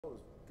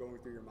going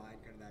through your mind,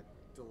 kind of that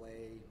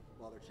delay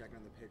while they're checking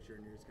on the pitcher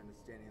and you're just kind of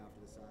standing off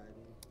to the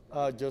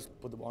side? Just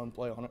put the ball in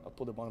play on it.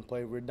 Put the ball in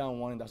play. We're down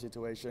one in that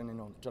situation,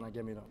 trying to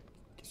get me to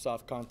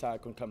soft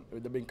contact.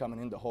 They've been coming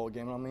in the whole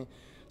game on me.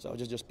 So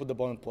just put the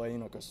ball in play,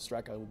 because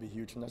strikeout would be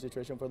huge in that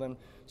situation for them.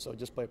 So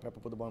just play pepper,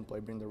 put the ball in play,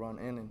 bring the run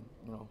in, and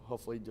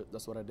hopefully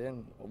that's what I did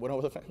and went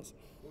over the fence.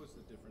 What was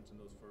the difference in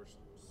those first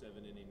 7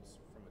 innings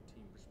from a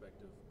team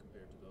perspective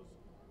compared to those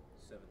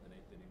 7th and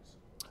 8th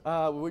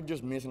innings? We were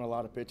just missing a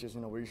lot of pitches.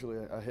 We're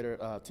usually a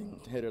hitter, team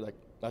hitter like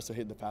likes to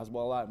hit the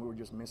fastball a lot. We were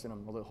just missing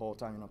them the whole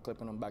time,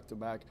 clipping them back to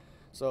back.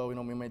 So we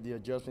made the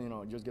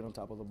adjustment, just get on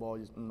top of the ball,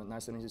 just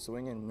nice and easy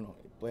swing, and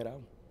play it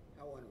out.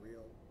 How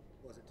unreal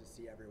was it to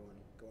see everyone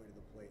going to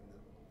the plate in the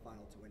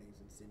final 2 innings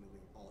and seemingly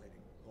all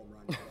hitting home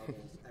runs,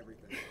 doubles,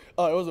 everything?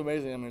 Oh, it was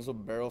amazing. It's a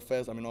barrel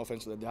fest.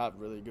 Offensively, they have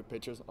really good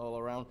pitchers all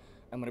around.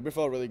 It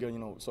felt really good,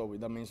 so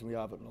that means we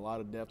have a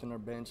lot of depth in our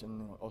bench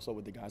and also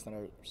with the guys that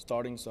are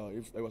starting, so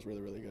it was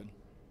really, really good.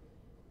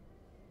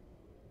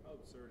 How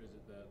absurd is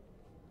it that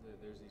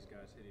there's these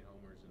guys hitting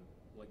homers and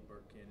Blake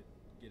Burke can't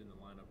get in the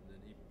lineup and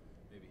then he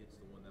maybe hits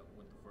the one that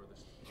went the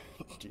furthest?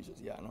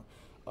 Jesus, yeah, I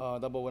know.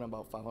 That ball went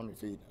about 500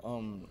 feet.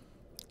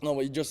 No,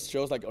 it just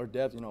shows like our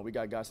depth. We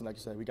got guys, and like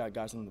you said, we got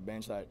guys on the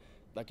bench that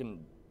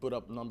can put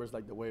up numbers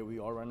like the way we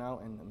are right now,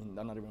 and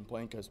they're not even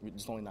playing because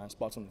there's only 9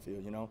 spots on the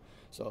field,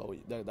 So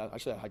that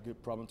actually a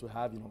good problem to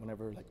have,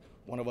 whenever like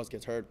one of us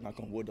gets hurt, knock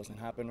on wood, doesn't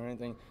happen or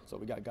anything. So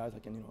we got guys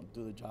that can,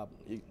 do the job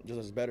just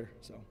as better.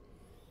 So.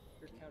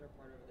 Your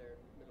counterpart over there,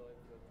 middle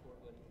infield,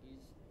 Portland,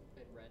 he's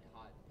been red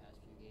hot the past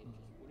few games.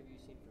 Just what have you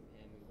seen from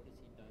him, and what has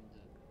he done to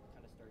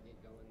kind of start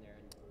getting going there?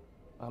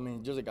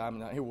 Just a guy.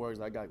 He works.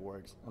 That guy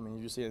works.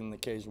 You see it in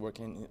the cage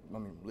working.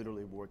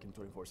 Literally working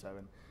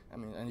 24/7.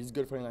 And he's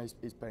good for him.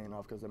 He's paying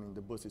off because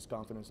the boost his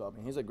confidence up.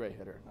 And he's a great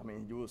hitter.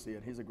 You will see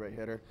it. He's a great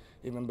hitter,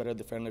 even better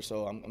defender.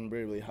 So I'm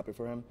really, really happy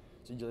for him.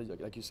 So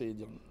like you see,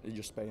 he's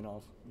just paying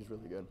off. He's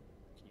really good.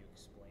 Can you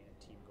explain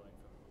a team going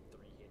from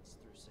 3 hits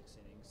through 6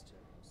 innings to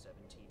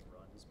 17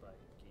 runs by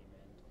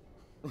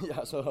game end?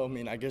 Yeah. So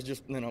I guess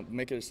just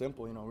make it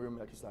simple. We're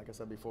like I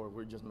said before,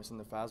 we're just missing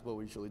the fastball.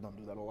 We usually don't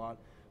do that a lot.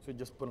 So we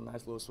just put a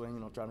nice little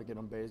swing, trying to get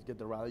on base, get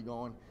the rally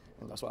going,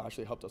 and that's what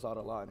actually helped us out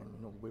a lot. And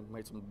we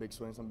made some big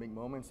swings, some big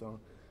moments.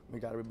 So we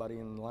got everybody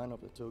in the lineup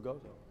to go.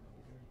 So.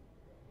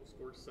 We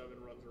scored 7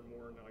 runs or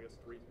more now. I guess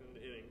 3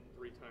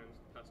 times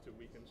past 2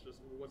 weekends.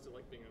 Just what's it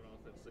like being an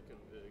offense that can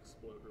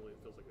explode? Really, it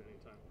feels like at any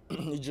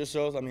time. It just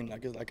shows.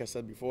 Like I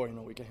said before,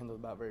 we can handle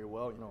the bat very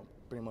well.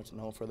 Pretty much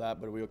known for that.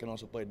 But we can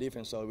also play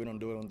defense. So if we don't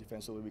do it on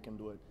defensively, we can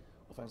do it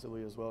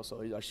offensively as well.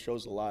 So it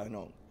shows a lot.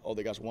 All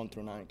the guys 1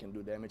 through 9 can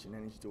do damage in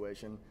any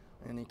situation,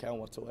 any count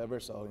whatsoever.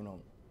 So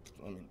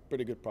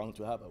pretty good problem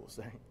to have, I would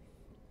say.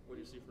 What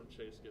do you see from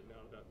Chase getting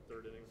out of that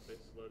 3rd inning,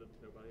 bases loaded,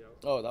 nobody out?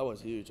 Oh, that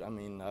was huge.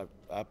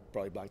 I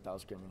probably blacked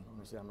out screaming.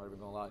 Honestly, I'm not even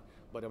gonna lie.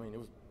 But it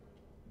was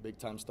big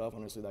time stuff.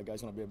 Honestly, that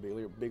guy's gonna be a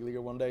big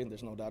leaguer one day.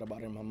 There's no doubt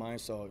about it in my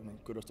mind. So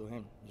kudos to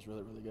him. He's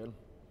really, really good.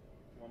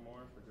 One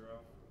more for Jorel.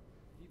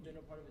 You've been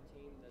a part of a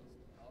team that's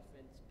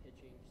offense,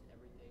 pitching, just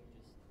everything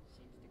just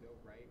seems to go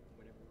right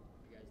whenever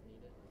you guys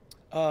need it.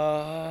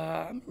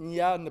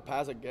 Yeah, in the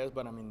past, I guess,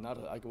 but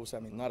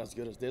not as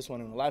good as this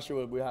one. And last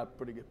year we had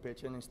pretty good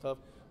pitching and stuff,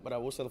 but I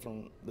will say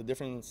from the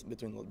difference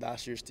between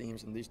last year's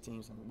teams and these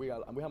teams, we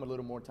have a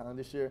little more talent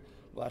this year.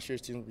 Last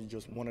year's team we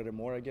just wanted it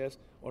more, I guess,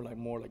 or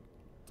more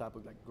type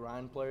of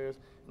grind players.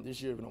 And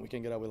this year, we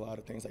can get out with a lot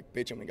of things like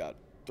pitching. We got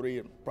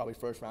 3 probably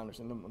first rounders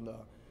on the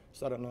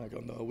starting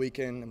on the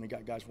weekend, and we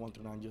got guys 1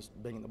 through 9 just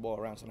banging the ball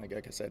around. So like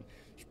I said,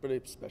 it's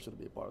pretty special to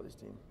be a part of this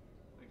team.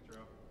 Thanks,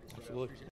 Jorel. Absolutely.